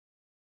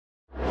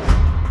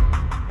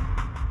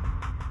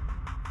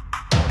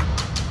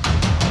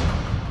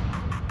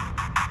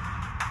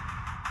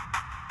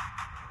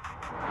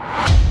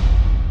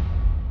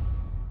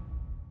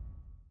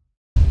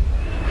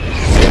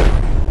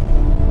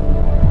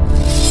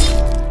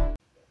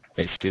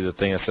Hey, see the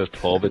thing that says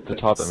 12 at the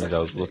top? That means I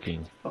was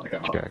looking. Fuck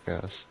off.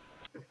 Jackass.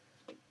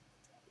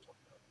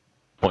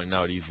 Pointing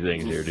out easy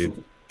things here,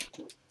 dude.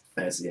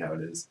 I see how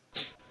it is.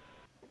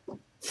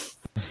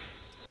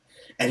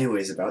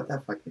 Anyways, about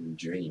that fucking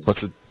dream.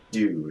 What's it?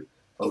 Dude,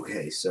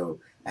 okay, so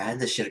I had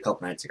this shit a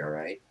couple nights ago,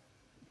 right?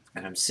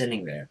 And I'm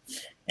sitting there,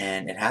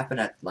 and it happened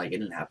at, like, it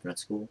didn't happen at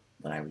school,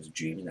 but I was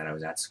dreaming that I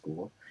was at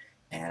school,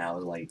 and I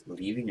was, like,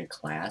 leaving a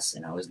class,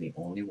 and I was the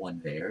only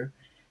one there,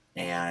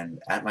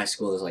 and at my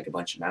school there's, like, a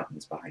bunch of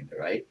mountains behind it,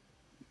 right?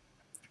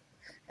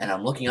 And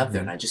I'm looking up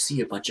there, and I just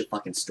see a bunch of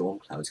fucking storm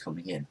clouds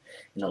coming in,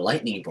 and a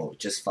lightning bolt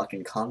just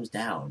fucking comes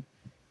down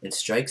and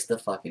strikes the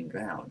fucking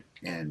ground,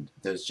 and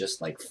there's just,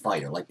 like,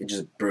 fire, like, it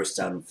just bursts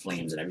out in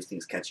flames, and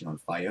everything's catching on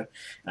fire,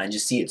 and I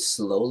just see it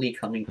slowly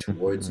coming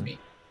towards me.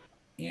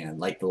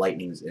 And like the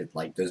lightning's,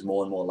 like there's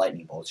more and more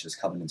lightning bolts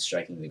just coming and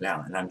striking the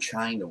ground, and I'm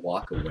trying to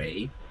walk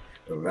away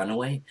or run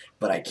away,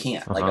 but I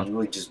can't. Like I'm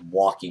really just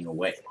walking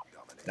away.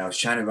 And I was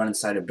trying to run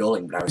inside a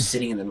building, but I was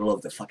sitting in the middle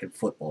of the fucking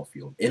football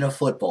field, in a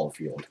football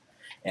field,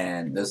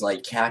 and there's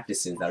like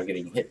cactuses that are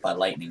getting hit by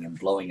lightning and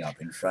blowing up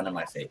in front of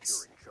my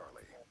face.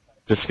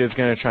 This kid's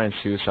gonna try and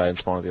suicide and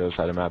spawn on the other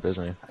side of the map,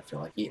 isn't he? I feel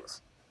like he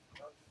is.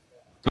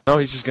 No,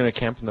 he's just gonna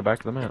camp in the back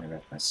of the map. I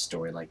got my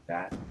story like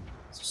that.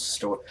 It's a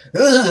story.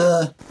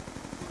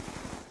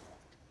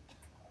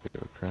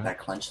 That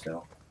clench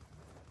though.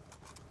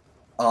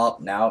 Oh,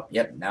 now,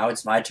 yep, now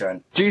it's my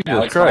turn. Jesus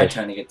now it's Christ. my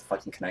turn to get the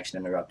fucking connection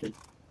interrupted.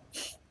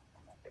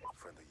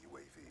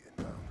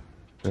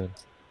 Good.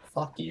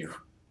 Fuck you.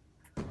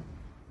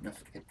 No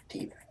fucking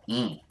deep.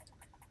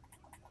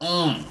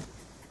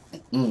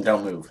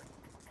 Don't move.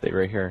 Stay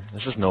right here.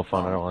 This is no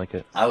fun. I don't like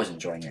it. I was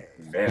enjoying it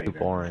very, Too very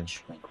boring.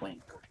 much. Wink,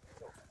 wink.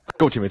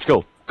 Go teammates,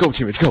 go! Go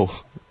teammates, go!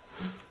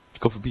 Let's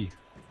go for B.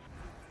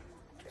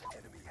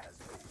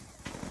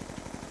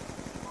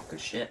 Good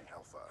shit.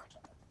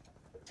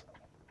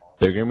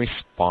 They're gonna be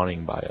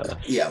spawning by us.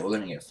 Yeah, we're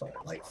gonna get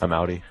fucked. Like, I'm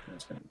outie.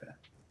 it's gonna be bad.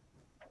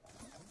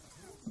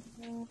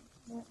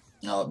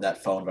 No,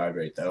 that phone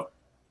vibrate though.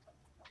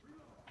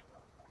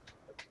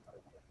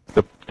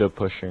 They're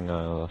pushing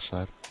left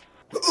side.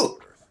 Ooh.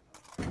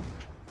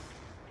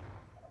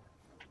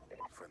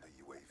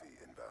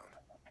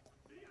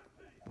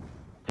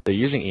 They're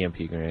using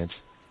EMP grenades.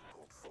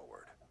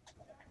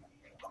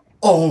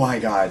 Oh my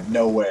god,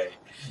 no way.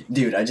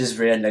 Dude, I just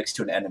ran next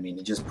to an enemy and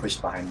he just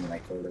pushed behind me and I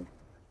killed him.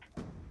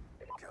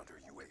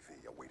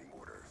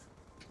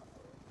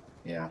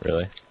 Yeah,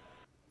 Really?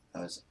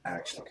 that was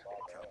actually...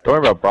 Don't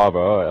worry about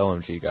Bravo.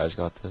 LMG guys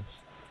got this. Is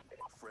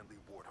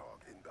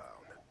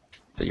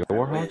that your I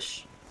Warhawk?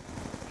 wish.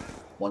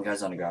 One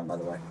guy's on the ground, by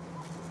the way.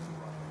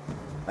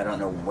 I don't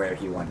know where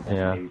he went.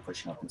 Yeah. Maybe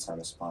pushing up inside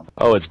a spawn.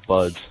 Oh, it's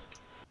Buds.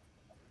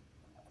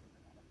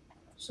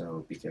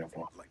 So be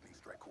careful.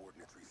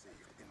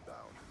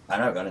 I'm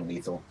not running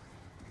lethal.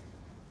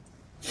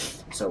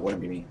 So it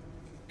wouldn't be me.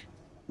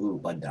 Ooh,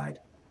 Bud died.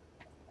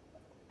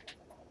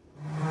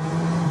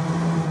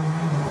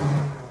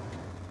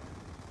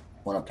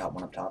 One up top,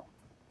 one up top.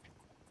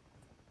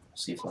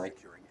 C flag.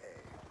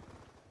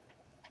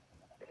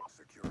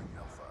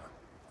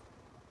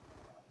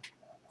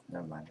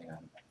 Never mind, I got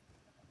him.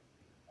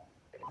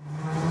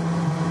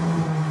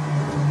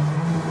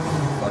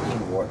 Fucking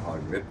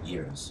Warthog, rip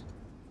ears.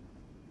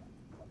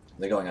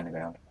 They're going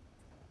underground.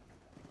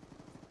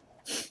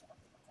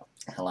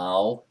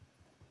 Hello?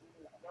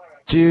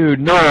 Dude,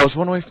 no, I was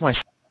one away from my...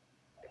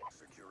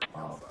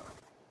 Oh.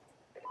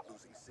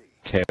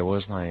 Okay,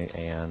 where's my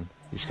AN?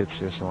 These kids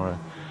seriously wanna...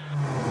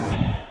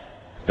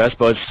 Best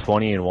Bud's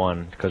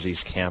 20-1, because he's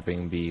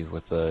camping B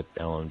with the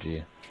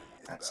LMG.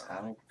 That's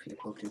how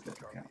people do it.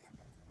 Yeah.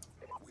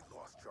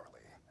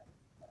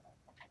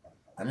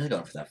 I'm just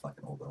going for that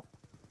fucking oboe.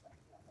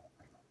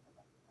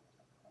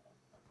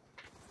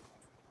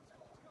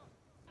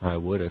 I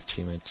would if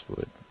teammates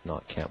would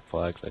not camp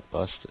flags like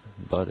Bud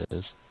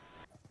is.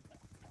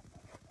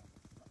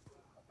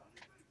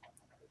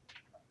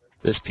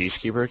 This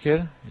Peacekeeper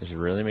kid is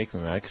really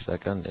making me mad because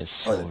that gun is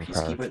so Oh, the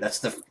Peacekeeper? That's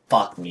the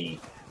fuck me.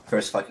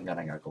 First fucking gun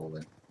I got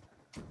golden.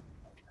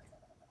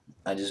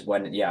 I just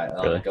went, yeah,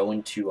 Really? go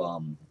into,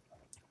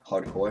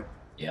 hardcore.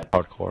 Yep.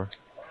 Hardcore.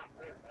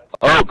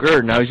 Oh,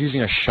 good. Now he's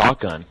using a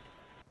shotgun.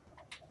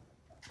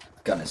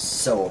 Gun is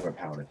so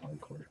overpowered in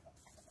hardcore.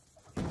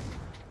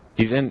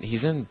 He's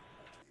in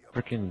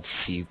freaking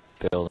C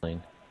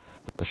building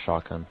with the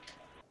shotgun.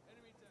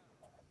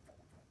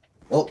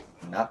 Oh,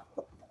 not.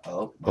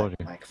 Oh, Oh,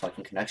 my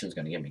fucking connection's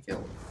gonna get me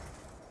killed.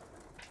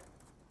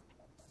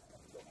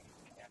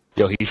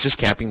 Yo, he's just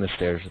camping the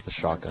stairs with the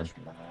shotgun.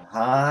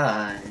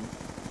 Hi.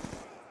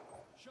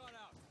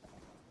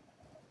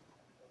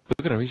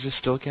 Look at him, he's just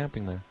still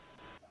camping there.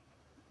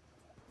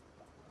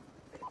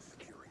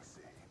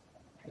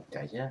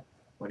 Dead yet?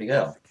 Where'd he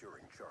go?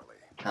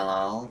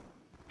 Hello?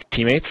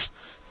 Teammates?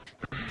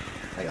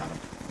 I got him.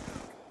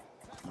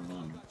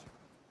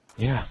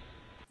 Yeah.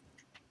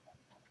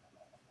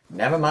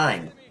 Never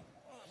mind.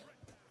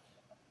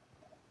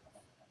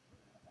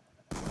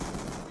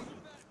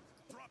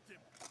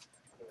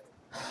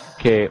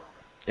 Okay,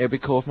 It'd be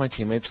cool if my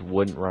teammates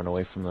wouldn't run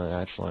away from the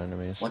actual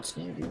enemies. What's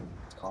new, dude?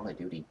 It's Call of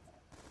Duty.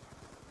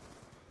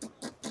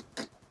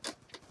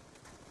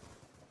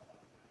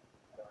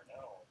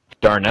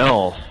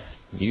 Darnell,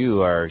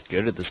 you are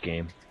good at this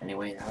game.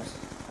 Anyway,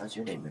 how's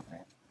your day been, man?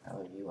 How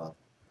are you up?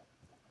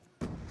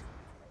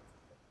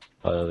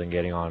 Other than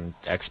getting on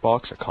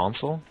Xbox or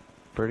console,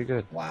 pretty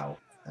good. Wow,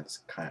 that's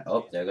kind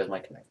of. Oh, there goes my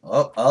connect.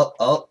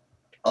 Oh,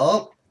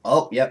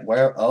 yep.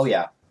 Where? Oh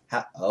yeah.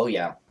 Oh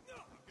yeah.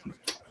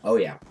 Oh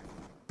yeah.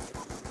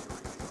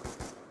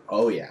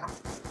 Oh yeah.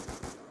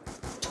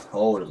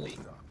 Totally.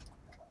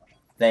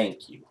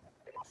 Thank you.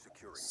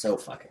 So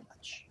fucking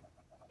much.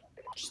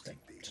 Just.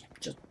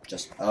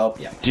 Oh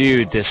yeah.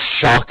 Dude, this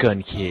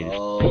shotgun kid is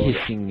Oh,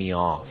 pissing me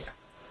off.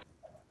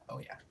 Oh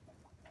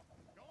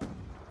yeah.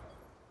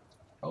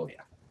 Oh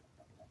yeah.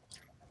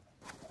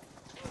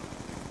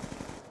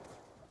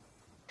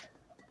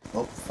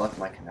 Oh, fuck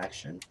my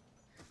connection.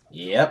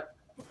 Yep.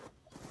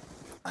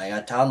 I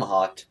got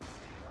tomahawked.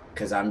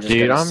 Cause I'm just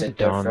gonna sit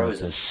there done with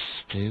frozen. this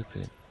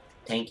stupid.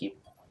 Thank you.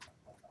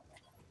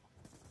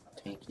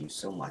 Thank you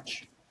so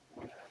much.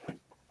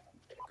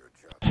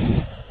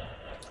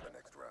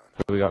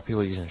 We got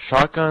people using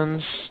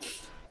shotguns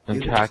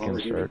and Dude, tack Call of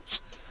Duty. inserts.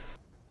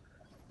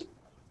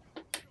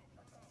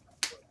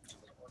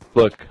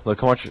 Look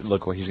how much.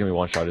 Look what he's gonna be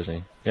one shot, isn't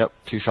he? Yep,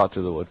 2 shot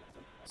through the wood.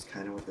 It's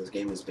kind of what this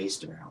game is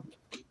based around.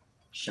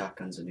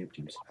 Shotguns and noob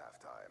tubes.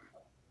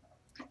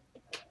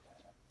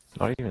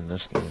 Not even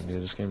this game,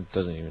 dude. This game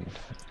doesn't even.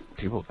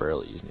 People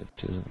barely use noob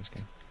tubes in this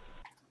game.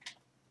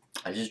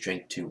 I just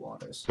drank 2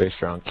 waters.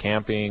 Based around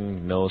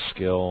camping, no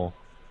skill.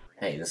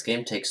 Hey, this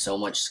game takes so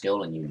much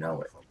skill and you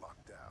know it.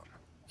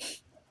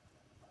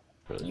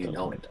 Really You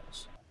know doesn't. it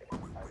does.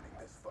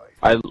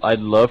 I'd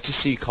love to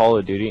see Call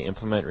of Duty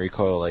implement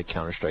recoil like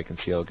Counter-Strike and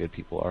see how good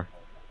people are.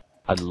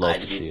 I'd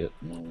love to see it.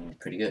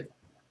 Pretty good.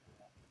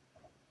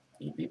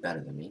 You'd be better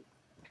than me.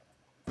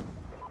 I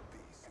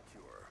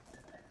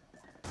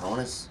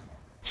wanna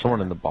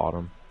Someone in the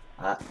bottom.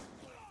 Ah,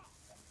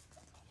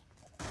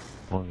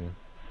 Oh, yeah.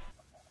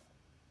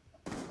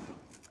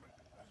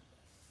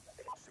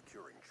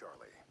 Securing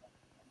Charlie.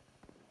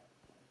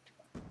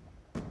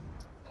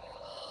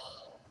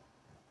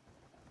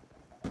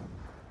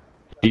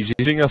 He's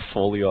using a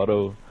fully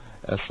auto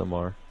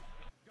SMR.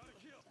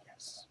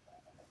 yes.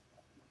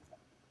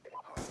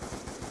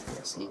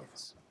 Yes, he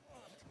is.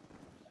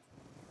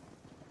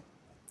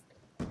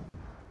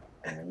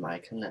 And my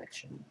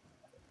connection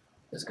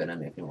is gonna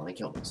make me want to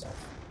kill myself.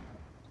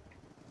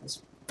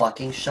 This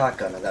fucking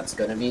shotgunner that's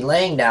gonna be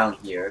laying down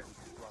here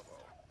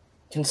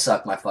can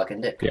suck my fucking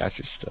dick. Yeah,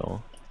 actually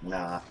still.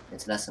 Nah,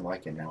 it's an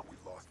SMR kid now.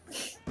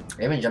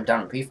 I even jumped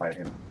down and pre-fired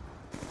him.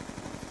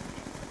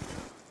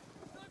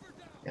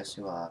 Guess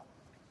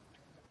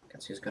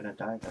who's gonna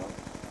die though?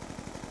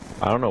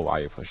 I don't know why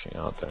you're pushing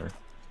out there.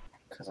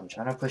 Cause I'm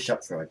trying to push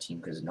up for our team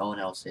because no one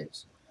else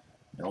is.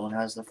 No one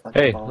has the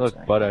fucking Hey, balls look,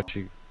 right Bud now.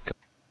 actually.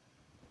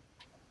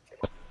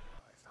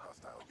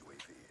 Hostile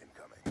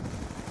UAV incoming.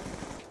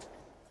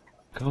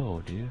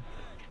 Go, dude.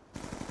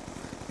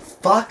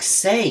 Fuck's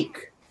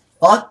sake!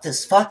 Fuck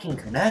this fucking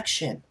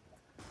connection!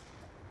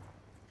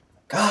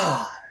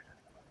 God!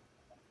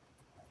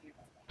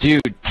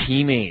 Dude,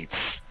 teammates.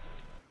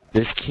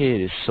 This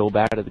kid is so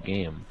bad at the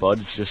game.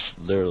 Bud's just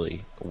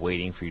literally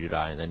waiting for you to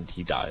die, and then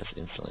he dies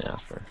instantly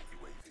after.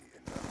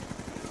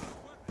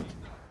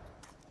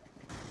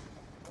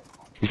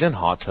 He's in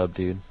hot tub,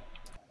 dude.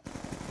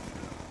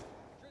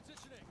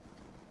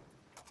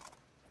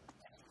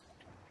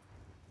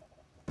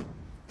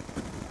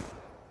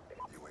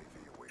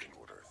 UAV awaiting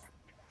orders.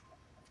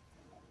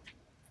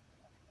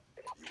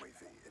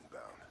 UAV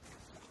inbound.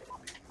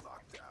 Being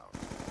locked down.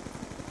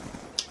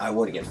 I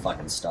would get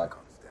fucking stuck.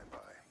 On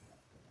standby.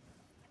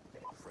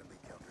 Friendly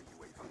counter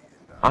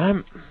UAV inbound.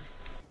 I'm.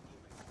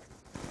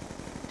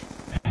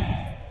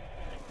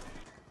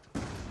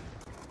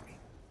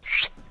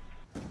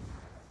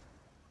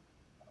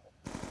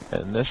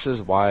 And this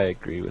is why I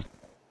agree with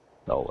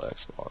the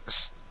Xbox.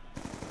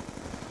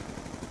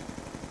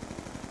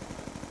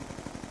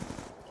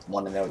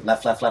 One in there.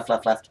 Left.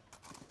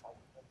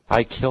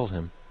 I killed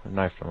him. I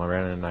knifed him. I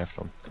ran in and knifed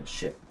him. Oh,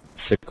 shit.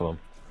 Sick of him.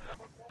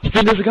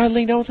 Dude, there's a guy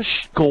laying down with a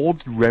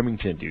gold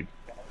Remington, dude.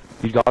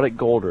 He got it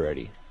gold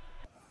already.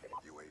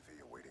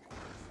 UAV awaiting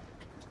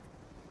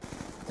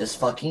orders. This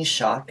fucking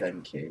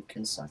shotgun kid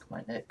can suck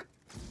my dick.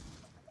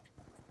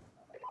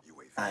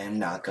 UAV. I am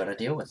not gonna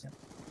deal with him.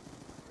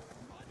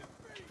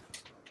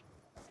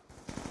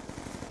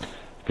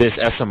 This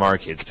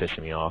SMR kid's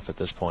pissing me off at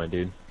this point,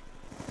 dude.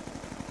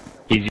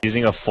 He's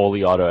using a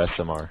fully auto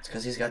SMR. It's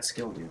because he's got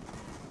skill, dude.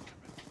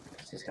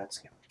 Because he's got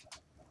skill.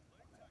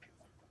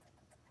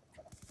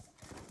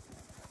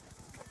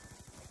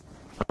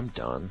 I'm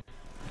done.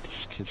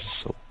 These kids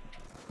are so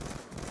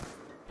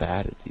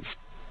bad at these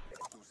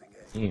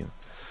games.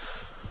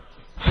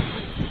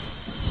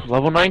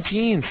 Level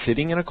 19,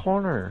 sitting in a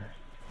corner.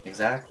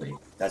 Exactly.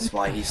 That's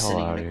why he's Hell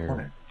sitting outta in the here.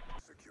 corner.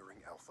 Securing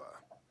Alpha.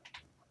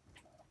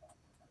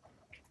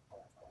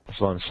 That's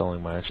why I'm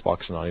selling my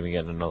Xbox and not even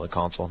getting another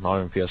console. Not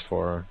even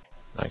PS4.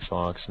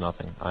 Xbox,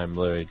 nothing. I'm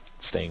literally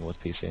staying with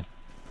PC.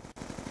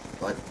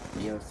 But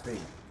BO3.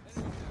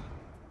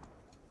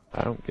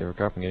 I don't give a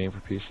crap. I'm getting it for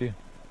PC.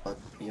 But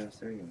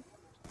BO3.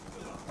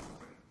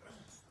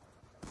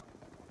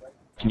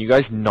 Can you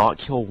guys not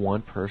kill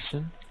one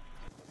person?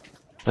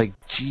 Like,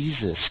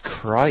 Jesus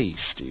Christ,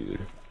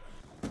 dude.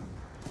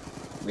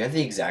 We have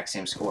the exact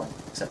same score,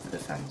 except for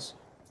defense.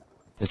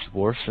 It's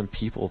worse than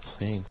people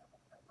playing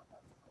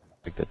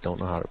like that don't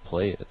know how to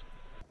play it.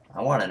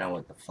 I want to know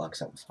what the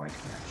fuck's up with my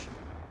connection.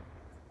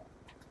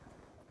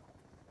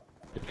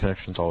 Your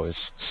connection's always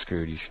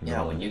screwed, you should Yeah,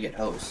 know. when you get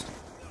host.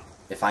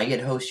 If I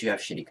get host, you have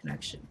shitty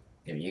connection.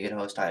 If you get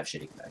host, I have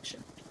shitty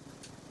connection.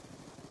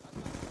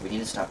 We need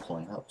to stop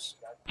pulling hosts.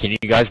 Can you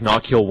guys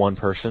not kill one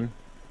person?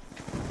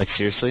 Like,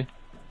 seriously?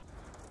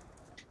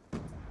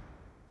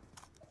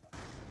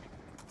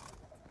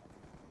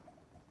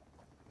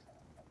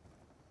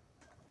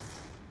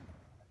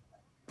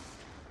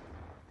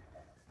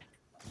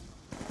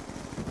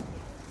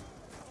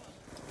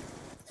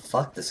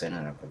 Fuck this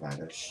internet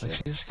provider shit.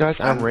 Like, these guys,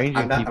 I'm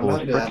ranging people I'm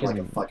with gonna have like a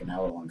freaking... fucking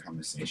hour-long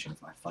conversation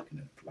with my fucking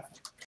internet provider.